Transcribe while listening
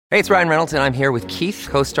Hey, it's Ryan Reynolds, and I'm here with Keith,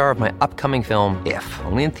 co-star of my upcoming film, If,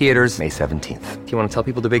 only in theaters May 17th. Do you want to tell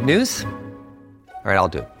people the big news? All right, I'll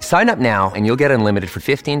do it. Sign up now and you'll get unlimited for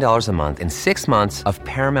 $15 a month and 6 months of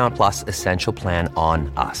Paramount Plus Essential Plan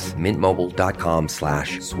on us.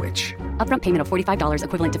 MintMobile.com/switch. Upfront payment of $45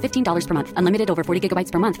 equivalent to $15 per month. Unlimited over 40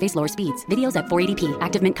 gigabytes per month. Face lower speeds. Videos at 480p.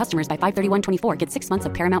 Active Mint customers by 531.24 get 6 months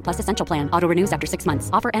of Paramount Plus Essential Plan. Auto renews after 6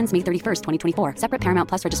 months. Offer ends May 31st, 2024. Separate Paramount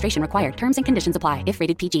Plus registration required. Terms and conditions apply if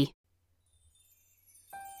rated PG.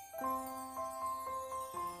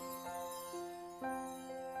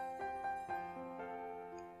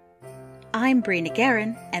 I'm Brina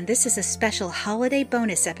Guerin, and this is a special holiday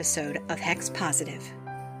bonus episode of Hex Positive.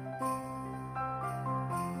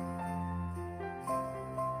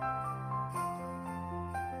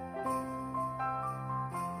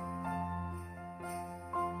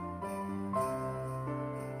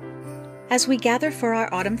 As we gather for our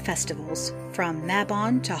autumn festivals, from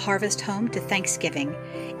Mabon to Harvest Home to Thanksgiving,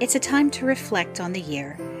 it's a time to reflect on the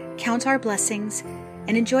year, count our blessings,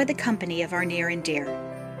 and enjoy the company of our near and dear.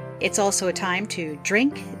 It's also a time to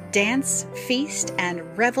drink, dance, feast, and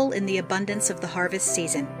revel in the abundance of the harvest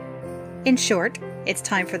season. In short, it's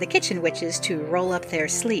time for the kitchen witches to roll up their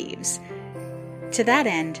sleeves. To that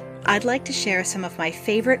end, I'd like to share some of my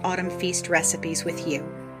favorite autumn feast recipes with you.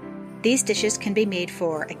 These dishes can be made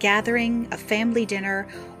for a gathering, a family dinner,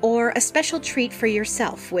 or a special treat for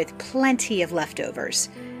yourself with plenty of leftovers.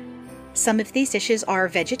 Some of these dishes are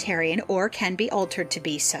vegetarian or can be altered to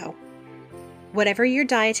be so. Whatever your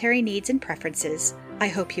dietary needs and preferences, I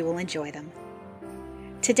hope you will enjoy them.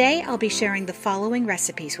 Today I'll be sharing the following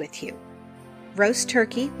recipes with you: roast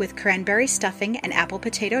turkey with cranberry stuffing and apple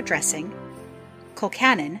potato dressing,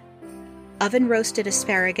 colcannon, oven roasted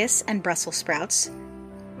asparagus and Brussels sprouts,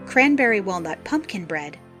 cranberry walnut pumpkin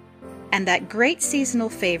bread, and that great seasonal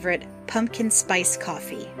favorite, pumpkin spice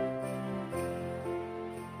coffee.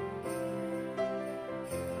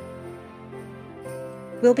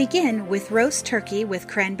 We'll begin with roast turkey with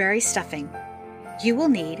cranberry stuffing. You will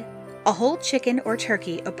need a whole chicken or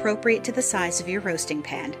turkey appropriate to the size of your roasting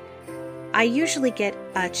pan. I usually get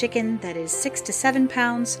a chicken that is 6 to 7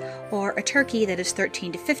 pounds or a turkey that is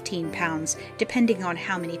 13 to 15 pounds, depending on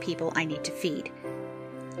how many people I need to feed.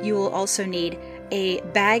 You will also need a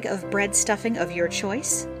bag of bread stuffing of your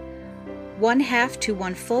choice, 1/2 to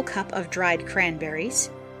 1 full cup of dried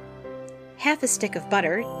cranberries, half a stick of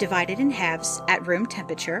butter divided in halves at room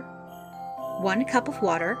temperature, 1 cup of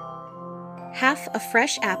water, half a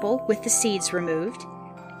fresh apple with the seeds removed,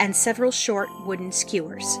 and several short wooden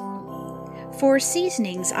skewers. For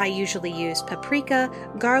seasonings, I usually use paprika,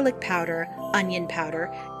 garlic powder, onion powder,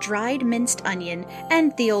 dried minced onion,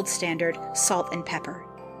 and the old standard salt and pepper.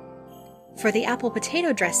 For the apple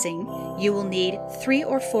potato dressing, you will need 3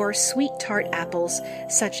 or 4 sweet tart apples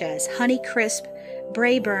such as Honeycrisp,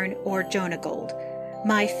 Braeburn, or Jonah Gold.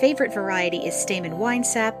 My favorite variety is Stayman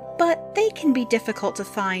Winesap, but they can be difficult to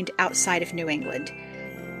find outside of New England.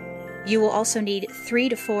 You will also need 3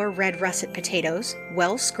 to 4 red russet potatoes,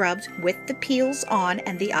 well scrubbed with the peels on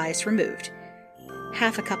and the eyes removed,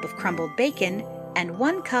 half a cup of crumbled bacon, and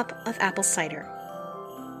 1 cup of apple cider.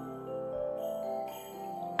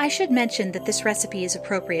 I should mention that this recipe is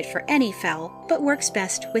appropriate for any fowl, but works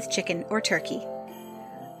best with chicken or turkey.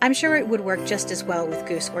 I'm sure it would work just as well with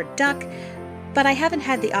goose or duck, but I haven't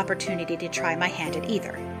had the opportunity to try my hand at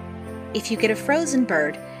either. If you get a frozen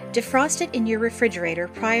bird, defrost it in your refrigerator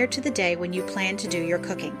prior to the day when you plan to do your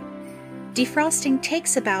cooking. Defrosting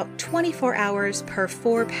takes about 24 hours per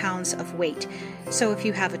 4 pounds of weight, so if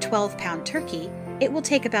you have a 12-pound turkey, it will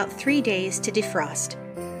take about 3 days to defrost.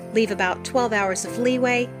 Leave about 12 hours of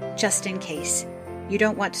leeway, just in case. You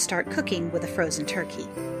don't want to start cooking with a frozen turkey.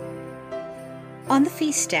 On the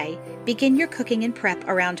feast day, begin your cooking and prep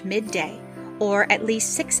around midday, or at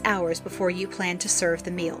least 6 hours before you plan to serve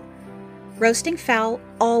the meal. Roasting fowl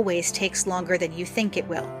always takes longer than you think it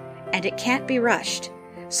will, and it can't be rushed,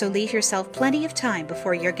 so leave yourself plenty of time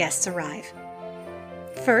before your guests arrive.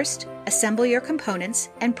 First, assemble your components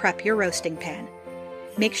and prep your roasting pan.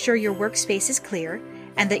 Make sure your workspace is clear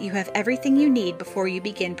and that you have everything you need before you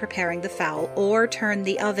begin preparing the fowl or turn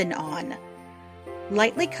the oven on.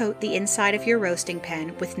 Lightly coat the inside of your roasting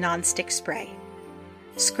pan with nonstick spray.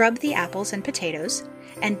 Scrub the apples and potatoes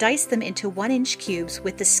and dice them into 1-inch cubes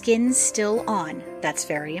with the skins still on. That's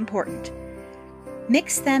very important.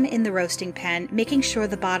 Mix them in the roasting pan, making sure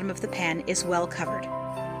the bottom of the pan is well covered.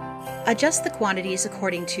 Adjust the quantities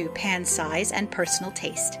according to pan size and personal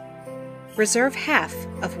taste. Reserve half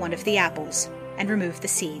of one of the apples and remove the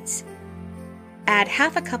seeds. Add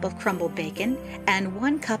half a cup of crumbled bacon and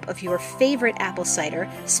 1 cup of your favorite apple cider,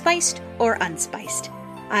 spiced or unspiced.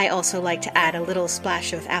 I also like to add a little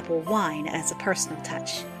splash of apple wine as a personal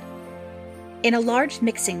touch. In a large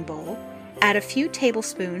mixing bowl, add a few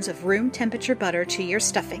tablespoons of room temperature butter to your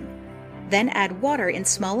stuffing. Then add water in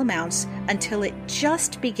small amounts until it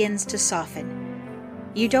just begins to soften.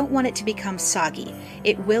 You don't want it to become soggy.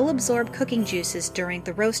 It will absorb cooking juices during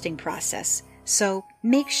the roasting process, so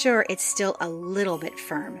make sure it's still a little bit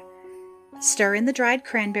firm. Stir in the dried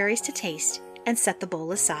cranberries to taste and set the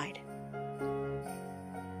bowl aside.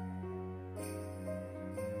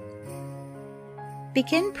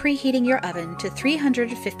 Begin preheating your oven to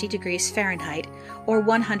 350 degrees Fahrenheit or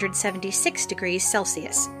 176 degrees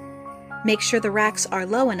Celsius. Make sure the racks are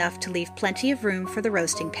low enough to leave plenty of room for the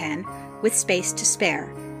roasting pan, with space to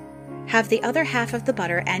spare. Have the other half of the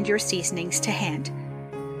butter and your seasonings to hand.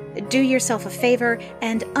 Do yourself a favor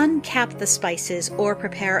and uncap the spices or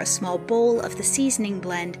prepare a small bowl of the seasoning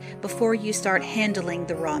blend before you start handling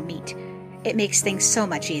the raw meat. It makes things so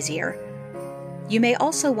much easier. You may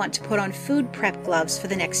also want to put on food prep gloves for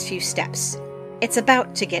the next few steps. It's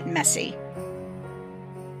about to get messy.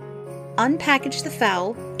 Unpackage the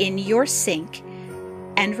fowl in your sink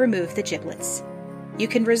and remove the giblets. You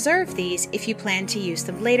can reserve these if you plan to use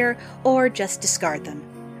them later or just discard them.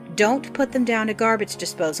 Don't put them down a garbage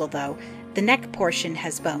disposal though. The neck portion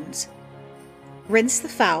has bones. Rinse the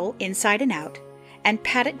fowl inside and out and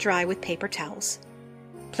pat it dry with paper towels.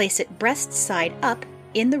 Place it breast side up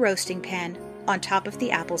in the roasting pan on top of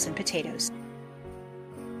the apples and potatoes.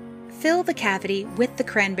 Fill the cavity with the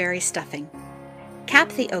cranberry stuffing. Cap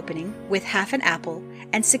the opening with half an apple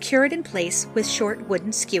and secure it in place with short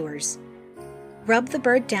wooden skewers. Rub the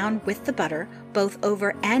bird down with the butter, both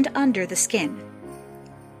over and under the skin.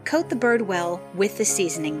 Coat the bird well with the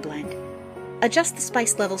seasoning blend. Adjust the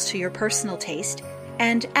spice levels to your personal taste,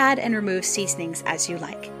 and add and remove seasonings as you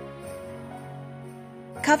like.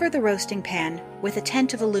 Cover the roasting pan with a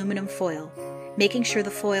tent of aluminum foil, making sure the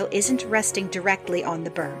foil isn't resting directly on the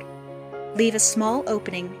bird. Leave a small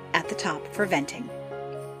opening at the top for venting.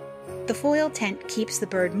 The foil tent keeps the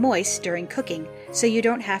bird moist during cooking, so you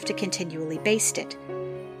don't have to continually baste it.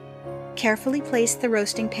 Carefully place the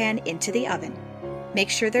roasting pan into the oven. Make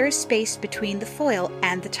sure there is space between the foil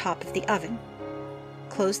and the top of the oven.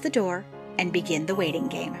 Close the door and begin the waiting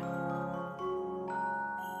game.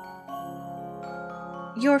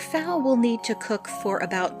 Your fowl will need to cook for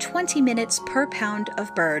about 20 minutes per pound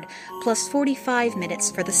of bird, plus 45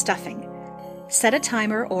 minutes for the stuffing. Set a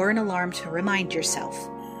timer or an alarm to remind yourself.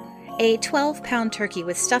 A 12-pound turkey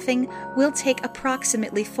with stuffing will take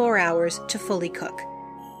approximately 4 hours to fully cook.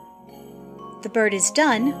 The bird is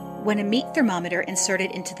done when a meat thermometer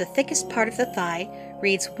inserted into the thickest part of the thigh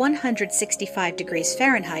reads 165 degrees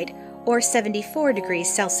Fahrenheit or 74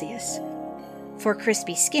 degrees Celsius. For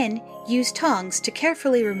crispy skin, use tongs to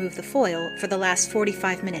carefully remove the foil for the last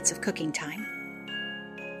 45 minutes of cooking time.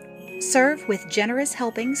 Serve with generous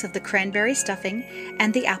helpings of the cranberry stuffing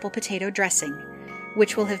and the apple potato dressing,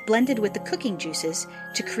 which will have blended with the cooking juices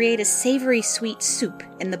to create a savory sweet soup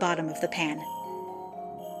in the bottom of the pan.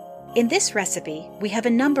 In this recipe, we have a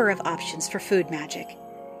number of options for food magic.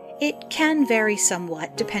 It can vary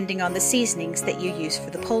somewhat depending on the seasonings that you use for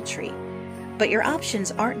the poultry, but your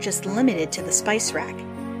options aren't just limited to the spice rack.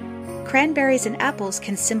 Cranberries and apples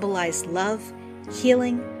can symbolize love,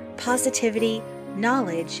 healing, positivity,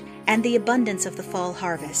 knowledge, and the abundance of the fall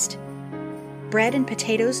harvest. Bread and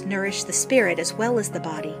potatoes nourish the spirit as well as the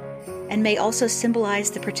body, and may also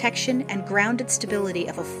symbolize the protection and grounded stability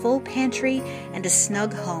of a full pantry and a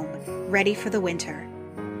snug home, ready for the winter.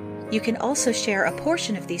 You can also share a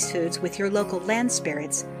portion of these foods with your local land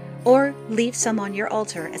spirits, or leave some on your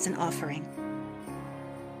altar as an offering.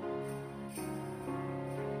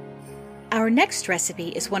 Our next recipe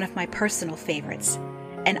is one of my personal favorites,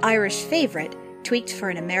 an Irish favorite tweaked for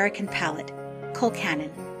an American palate,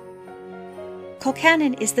 colcannon.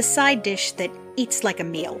 Colcannon is the side dish that eats like a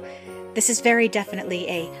meal. This is very definitely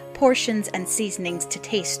a portions and seasonings to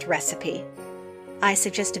taste recipe. I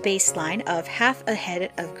suggest a baseline of half a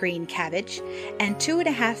head of green cabbage and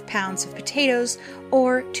 2.5 pounds of potatoes,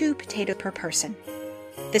 or 2 potatoes per person.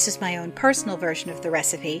 This is my own personal version of the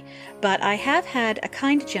recipe, but I have had a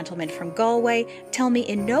kind gentleman from Galway tell me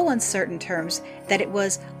in no uncertain terms that it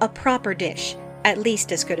was a proper dish, at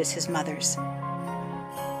least as good as his mother's.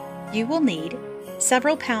 You will need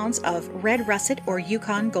several pounds of red russet or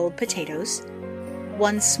Yukon Gold potatoes,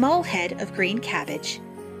 1 small head of green cabbage,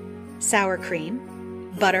 sour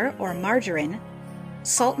cream, butter or margarine,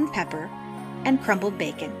 salt and pepper, and crumbled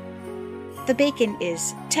bacon. The bacon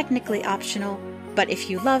is technically optional, but if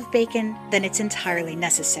you love bacon, then it's entirely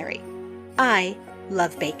necessary. I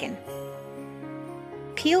love bacon.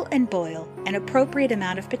 Peel and boil an appropriate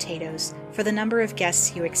amount of potatoes for the number of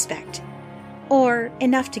guests you expect, or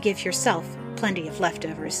enough to give yourself plenty of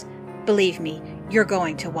leftovers. Believe me, you're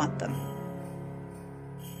going to want them.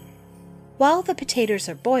 While the potatoes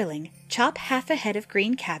are boiling, chop half a head of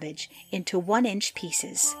green cabbage into 1-inch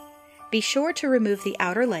pieces. Be sure to remove the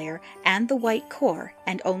outer layer and the white core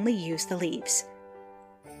and only use the leaves.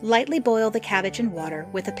 Lightly boil the cabbage in water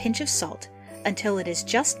with a pinch of salt until it is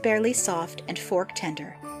just barely soft and fork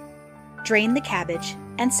tender. Drain the cabbage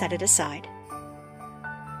and set it aside.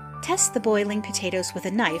 Test the boiling potatoes with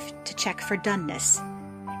a knife to check for doneness.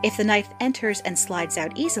 If the knife enters and slides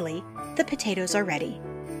out easily, the potatoes are ready.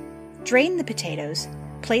 Drain the potatoes,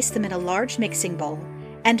 place them in a large mixing bowl,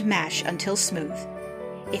 and mash until smooth.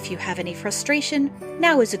 If you have any frustration,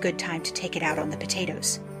 now is a good time to take it out on the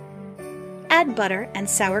potatoes. Add butter and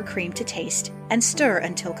sour cream to taste and stir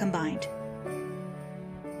until combined.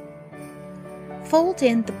 Fold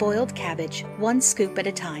in the boiled cabbage 1 scoop at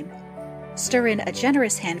a time. Stir in a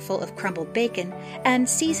generous handful of crumbled bacon and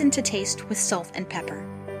season to taste with salt and pepper.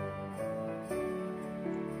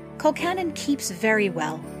 Colcannon keeps very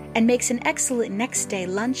well and makes an excellent next day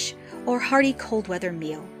lunch or hearty cold weather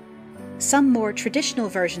meal. Some more traditional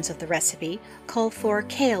versions of the recipe call for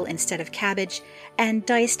kale instead of cabbage and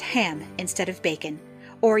diced ham instead of bacon,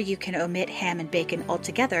 or you can omit ham and bacon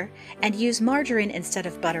altogether and use margarine instead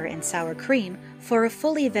of butter and sour cream for a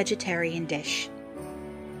fully vegetarian dish.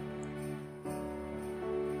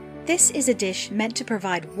 This is a dish meant to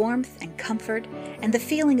provide warmth and comfort and the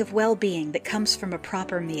feeling of well-being that comes from a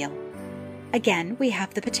proper meal. Again, we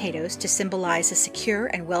have the potatoes to symbolize a secure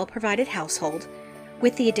and well-provided household,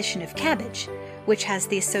 with the addition of cabbage, which has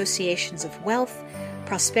the associations of wealth,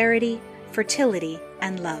 prosperity, fertility,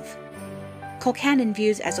 and love. Colcannon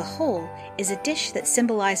Views as a whole is a dish that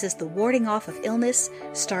symbolizes the warding off of illness,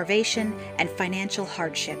 starvation, and financial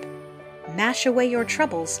hardship. Mash away your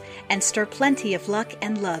troubles and stir plenty of luck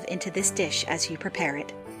and love into this dish as you prepare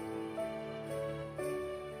it.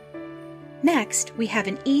 Next, we have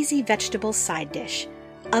an easy vegetable side dish,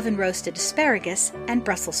 oven-roasted asparagus and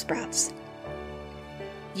Brussels sprouts.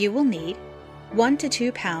 You will need 1 to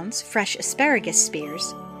 2 pounds fresh asparagus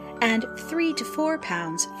spears and 3 to 4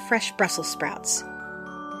 pounds fresh Brussels sprouts.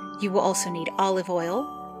 You will also need olive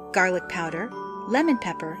oil, garlic powder, lemon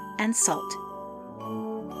pepper, and salt.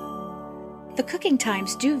 The cooking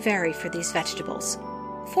times do vary for these vegetables.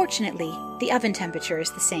 Fortunately, the oven temperature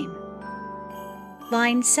is the same.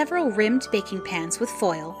 Line several rimmed baking pans with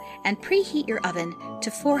foil and preheat your oven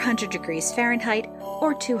to 400 degrees Fahrenheit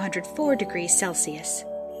or 204 degrees Celsius.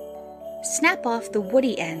 Snap off the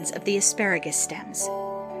woody ends of the asparagus stems.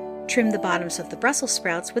 Trim the bottoms of the Brussels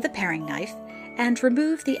sprouts with a paring knife and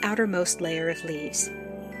remove the outermost layer of leaves.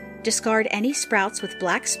 Discard any sprouts with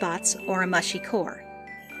black spots or a mushy core.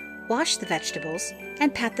 Wash the vegetables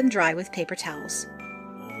and pat them dry with paper towels.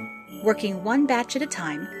 Working one batch at a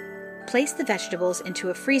time, place the vegetables into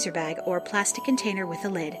a freezer bag or plastic container with a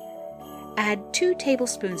lid. Add 2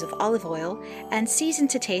 tablespoons of olive oil and season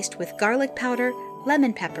to taste with garlic powder,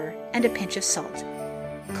 lemon pepper, and a pinch of salt.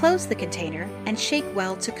 Close the container and shake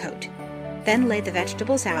well to coat. Then lay the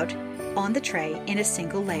vegetables out on the tray in a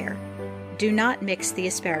single layer. Do not mix the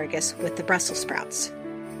asparagus with the Brussels sprouts.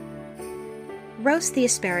 Roast the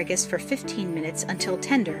asparagus for 15 minutes until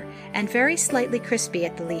tender and very slightly crispy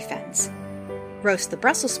at the leaf ends. Roast the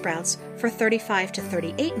Brussels sprouts for 35 to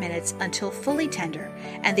 38 minutes until fully tender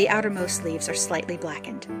and the outermost leaves are slightly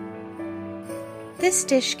blackened. This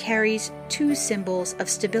dish carries 2 symbols of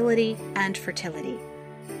stability and fertility.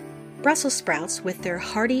 Brussels sprouts, with their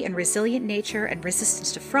hardy and resilient nature and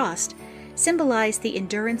resistance to frost, symbolize the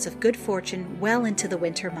endurance of good fortune well into the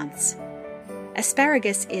winter months.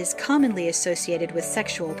 Asparagus is commonly associated with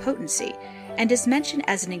sexual potency and is mentioned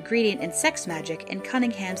as an ingredient in sex magic in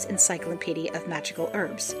Cunningham's Encyclopedia of Magical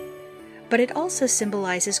Herbs. But it also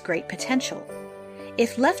symbolizes great potential.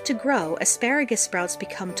 If left to grow, asparagus sprouts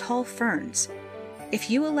become tall ferns. If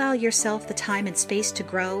you allow yourself the time and space to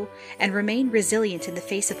grow and remain resilient in the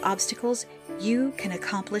face of obstacles, you can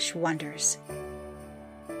accomplish wonders.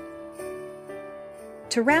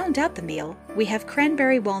 To round out the meal, we have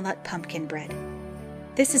cranberry walnut pumpkin bread.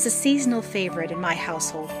 This is a seasonal favorite in my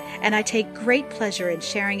household, and I take great pleasure in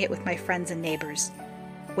sharing it with my friends and neighbors.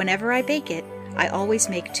 Whenever I bake it, I always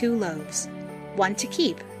make 2 loaves, one to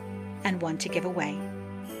keep and one to give away.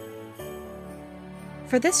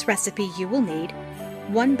 For this recipe, you will need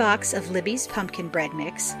 1 box of Libby's pumpkin bread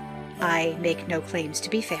mix. I make no claims to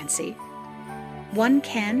be fancy. 1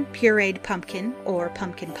 can pureed pumpkin or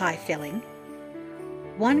pumpkin pie filling,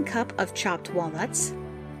 1 cup of chopped walnuts,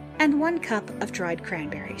 and 1 cup of dried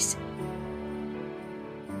cranberries.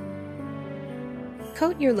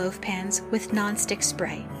 Coat your loaf pans with nonstick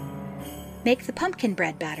spray. Make the pumpkin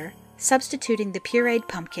bread batter, substituting the pureed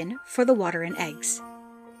pumpkin for the water and eggs.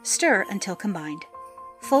 Stir until combined.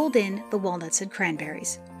 Fold in the walnuts and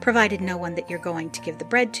cranberries, provided no one that you're going to give the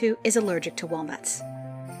bread to is allergic to walnuts.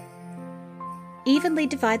 Evenly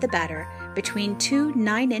divide the batter between two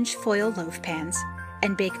 9-inch foil loaf pans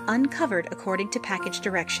and bake uncovered according to package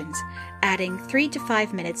directions, adding 3 to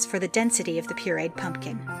 5 minutes for the density of the pureed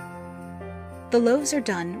pumpkin. The loaves are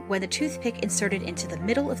done when the toothpick inserted into the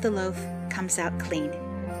middle of the loaf comes out clean.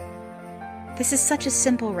 This is such a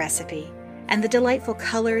simple recipe, and the delightful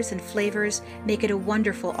colors and flavors make it a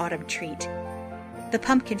wonderful autumn treat. The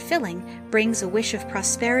pumpkin filling brings a wish of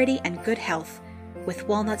prosperity and good health, with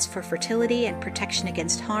walnuts for fertility and protection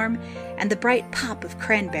against harm, and the bright pop of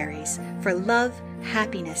cranberries for love,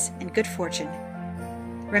 happiness, and good fortune.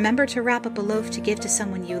 Remember to wrap up a loaf to give to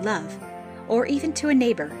someone you love, or even to a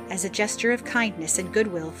neighbor as a gesture of kindness and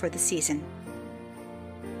goodwill for the season.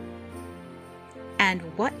 And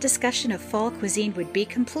what discussion of fall cuisine would be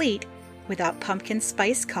complete without pumpkin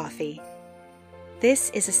spice coffee? This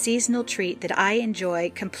is a seasonal treat that I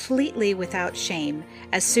enjoy completely without shame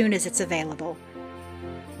as soon as it's available.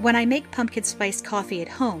 When I make pumpkin spice coffee at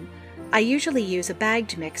home, I usually use a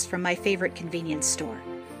bagged mix from my favorite convenience store.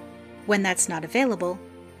 When that's not available,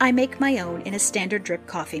 I make my own in a standard drip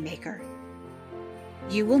coffee maker.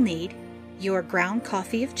 You will need your ground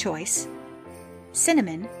coffee of choice,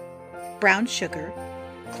 cinnamon, brown sugar,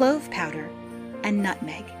 clove powder, and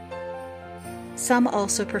nutmeg. Some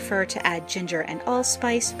also prefer to add ginger and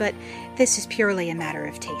allspice, but this is purely a matter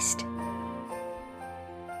of taste.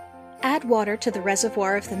 Add water to the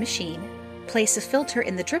reservoir of the machine, place a filter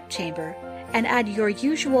in the drip chamber, and add your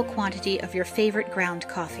usual quantity of your favorite ground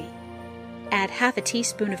coffee. Add half a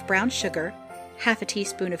teaspoon of brown sugar, half a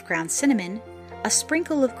teaspoon of ground cinnamon, a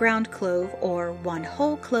sprinkle of ground clove or 1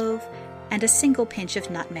 whole clove, and a single pinch of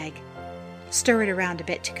nutmeg. Stir it around a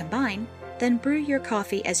bit to combine, then brew your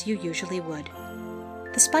coffee as you usually would.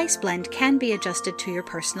 The spice blend can be adjusted to your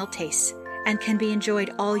personal tastes and can be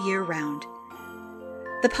enjoyed all year round.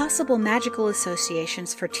 The possible magical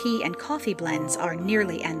associations for tea and coffee blends are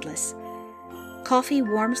nearly endless. Coffee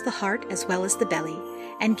warms the heart as well as the belly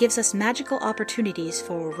and gives us magical opportunities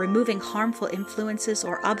for removing harmful influences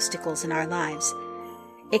or obstacles in our lives.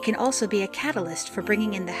 It can also be a catalyst for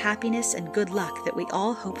bringing in the happiness and good luck that we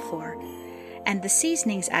all hope for. And the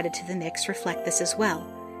seasonings added to the mix reflect this as well.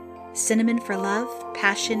 Cinnamon for love,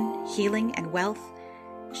 passion, healing, and wealth.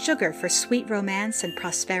 Sugar for sweet romance and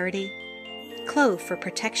prosperity. Clove for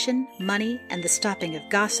protection, money, and the stopping of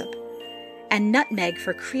gossip. And nutmeg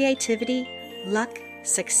for creativity, luck,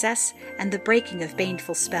 success, and the breaking of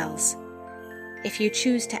baneful spells. If you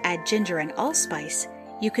choose to add ginger and allspice,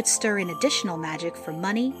 you could stir in additional magic for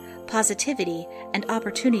money, positivity, and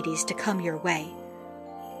opportunities to come your way.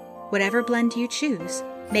 Whatever blend you choose,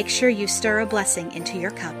 make sure you stir a blessing into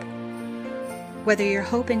your cup. Whether you're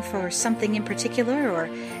hoping for something in particular or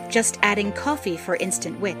just adding coffee for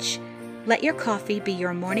instant witch, let your coffee be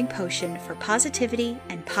your morning potion for positivity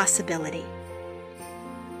and possibility.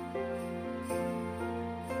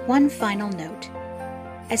 One final note.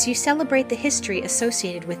 As you celebrate the history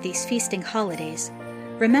associated with these feasting holidays,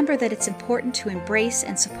 remember that it's important to embrace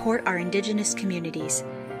and support our indigenous communities,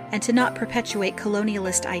 and to not perpetuate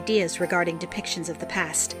colonialist ideas regarding depictions of the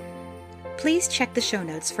past. Please check the show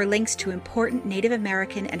notes for links to important Native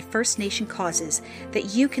American and First Nation causes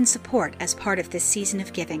that you can support as part of this season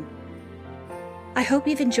of giving. I hope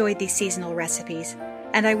you've enjoyed these seasonal recipes,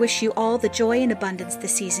 and I wish you all the joy and abundance the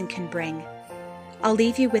season can bring. I'll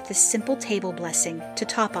leave you with this simple table blessing to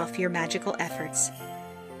top off your magical efforts.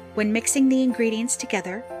 When mixing the ingredients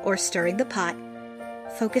together or stirring the pot,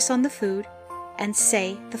 focus on the food and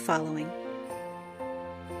say the following.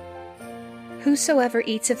 Whosoever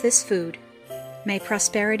eats of this food, may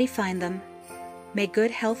prosperity find them, may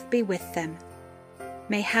good health be with them,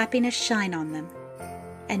 may happiness shine on them,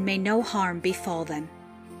 and may no harm befall them.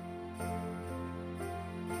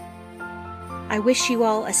 I wish you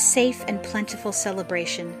all a safe and plentiful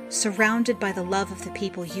celebration, surrounded by the love of the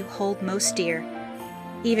people you hold most dear,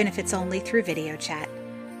 even if it's only through video chat.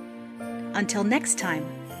 Until next time,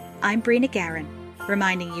 I'm Brina Guerin,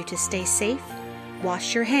 reminding you to stay safe,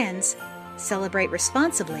 wash your hands, celebrate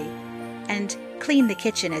responsibly, and clean the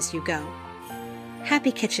kitchen as you go.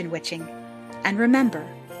 Happy kitchen witching, and remember,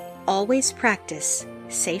 always practice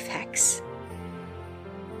safe hex.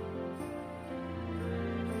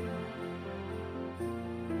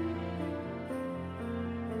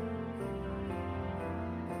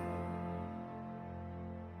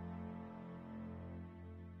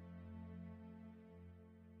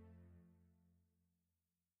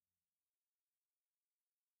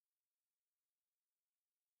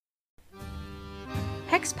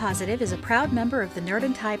 Hex Positive is a proud member of the Nerd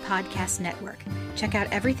and Tie Podcast Network. Check out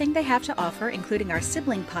everything they have to offer, including our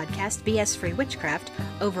sibling podcast, BS Free Witchcraft,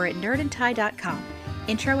 over at nerdandtie.com.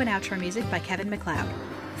 Intro and outro music by Kevin MacLeod.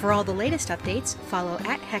 For all the latest updates, follow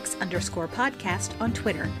 @Hex_podcast on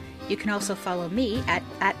Twitter. You can also follow me at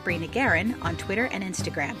Brina Guerin on Twitter and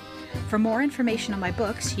Instagram. For more information on my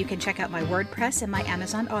books, you can check out my WordPress and my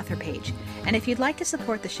Amazon author page. And if you'd like to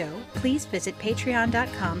support the show, please visit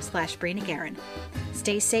patreon.com/Brina Guerin.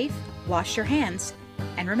 Stay safe, wash your hands,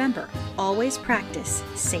 and remember, always practice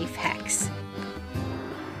safe hex.